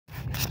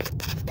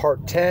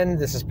part 10.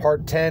 This is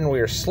part 10. We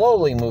are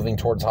slowly moving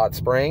towards Hot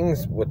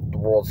Springs with the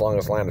world's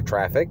longest line of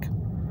traffic.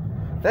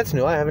 That's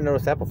new. I haven't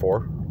noticed that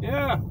before.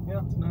 Yeah,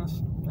 it's a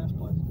nice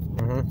place.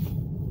 Mm-hmm.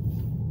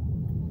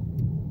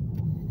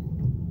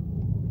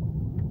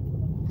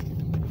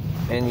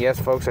 And yes,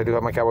 folks, I do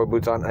have my cowboy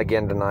boots on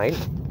again tonight.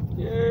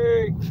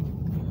 Yay!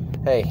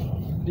 Hey.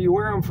 Do you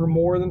wear them for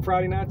more than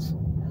Friday nights?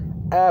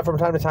 From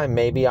time to time,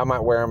 maybe. I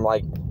might wear them,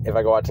 like, if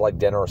I go out to, like,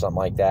 dinner or something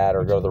like that,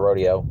 or go to the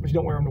rodeo. But you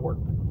don't wear them to work?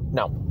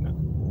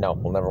 No,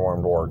 we'll never wear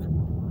them to work.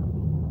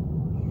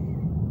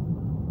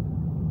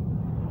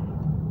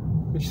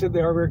 But you said they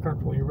are very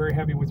comfortable. You're very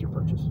happy with your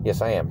purchase.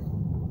 Yes, I am.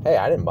 Hey,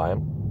 I didn't buy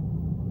them.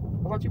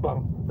 I thought you bought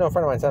them. No, a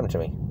friend of mine sent them to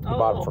me. He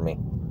bought them for me.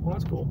 Well,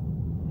 that's cool.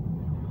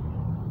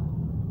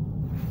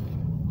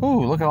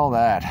 Ooh, look at all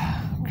that.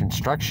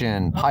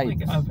 Construction, pipes. I don't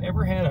think I've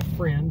ever had a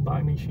friend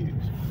buy me shoes.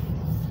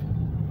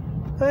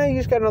 You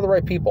just got to know the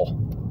right people.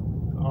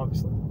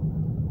 Obviously.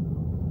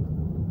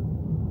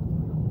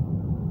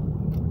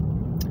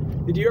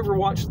 Did you ever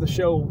watch the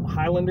show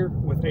Highlander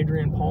with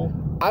Adrian Paul?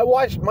 I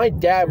watched. My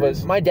dad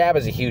was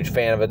a huge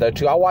fan of it though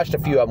too. I watched a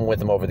few of them with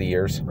him over the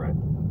years. Right.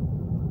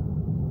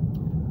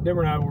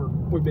 Deborah and I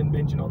we've been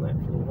binging on that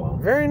for a little while.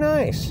 Very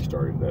nice. She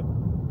started that,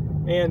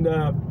 and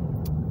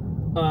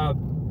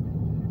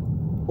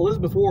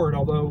Elizabeth Ward,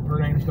 although her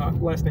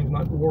last name's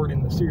not Ward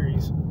in the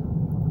series,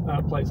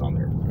 plays on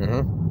there.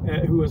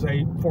 Mm-hmm. Who is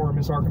a former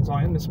Miss Arkansas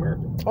and Miss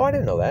America. Oh, I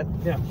didn't know that.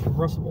 Yeah, from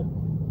Russellville.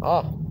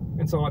 Ah.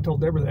 And so I told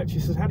Deborah that. She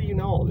says, "How do you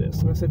know all this?"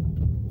 And I said,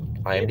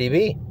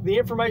 IMDb. The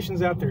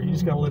information's out there. You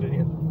just got to let it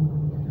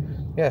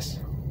in. Yes.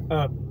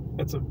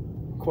 That's a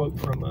quote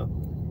from a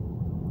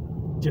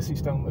Jesse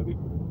Stone movie.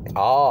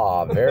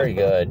 Ah, very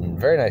good.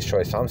 Very nice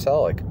choice, Tom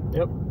Selleck.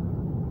 Yep.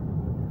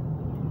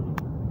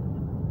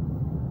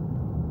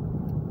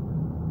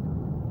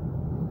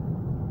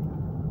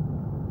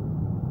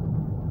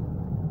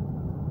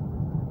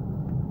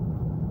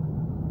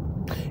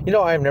 You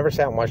know, I've never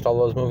sat and watched all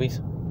those movies.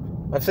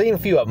 I've seen a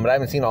few of them, but I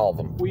haven't seen all of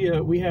them. We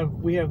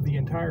have the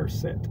entire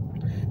set.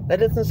 That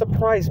doesn't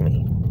surprise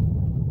me.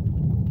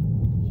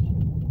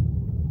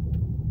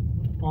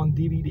 On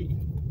DVD.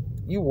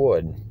 You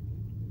would.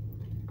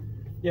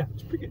 Yeah,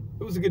 it's pretty good.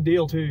 It was a good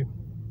deal too.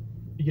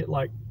 You get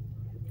like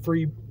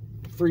free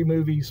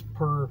movies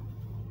per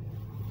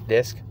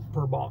disc,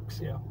 per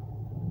box. Yeah.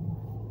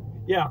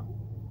 Yeah.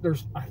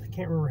 I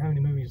can't remember how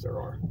many movies there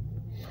are.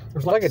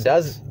 There's like a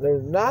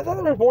dozen. I thought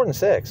there was more than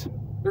 6.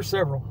 There's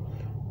several.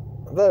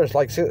 I thought there's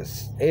like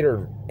 8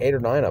 or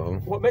 9 of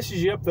them. What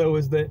messes you up though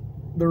is that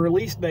the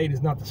release date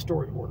is not the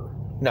story order.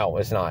 No,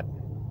 it's not.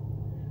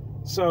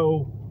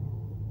 So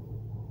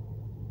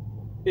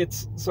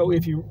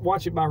if you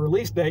watch it by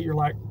release date, you're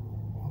like,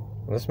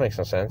 well, this makes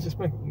no sense. This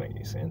doesn't make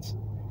any sense.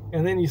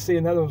 And then you see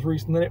another one's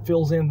released, and then it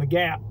fills in the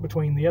gap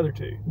between the other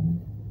two,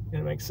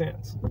 and it makes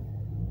sense.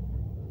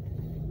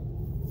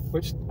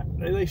 Which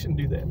they shouldn't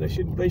do that.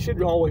 They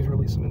should always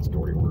release them in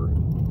story order,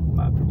 in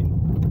my opinion.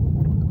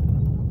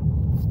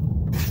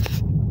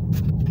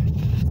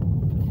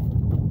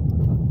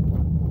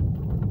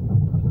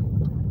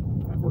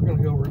 We're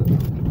gonna go over to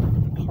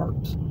the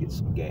parks and get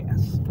some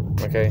gas.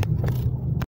 Okay.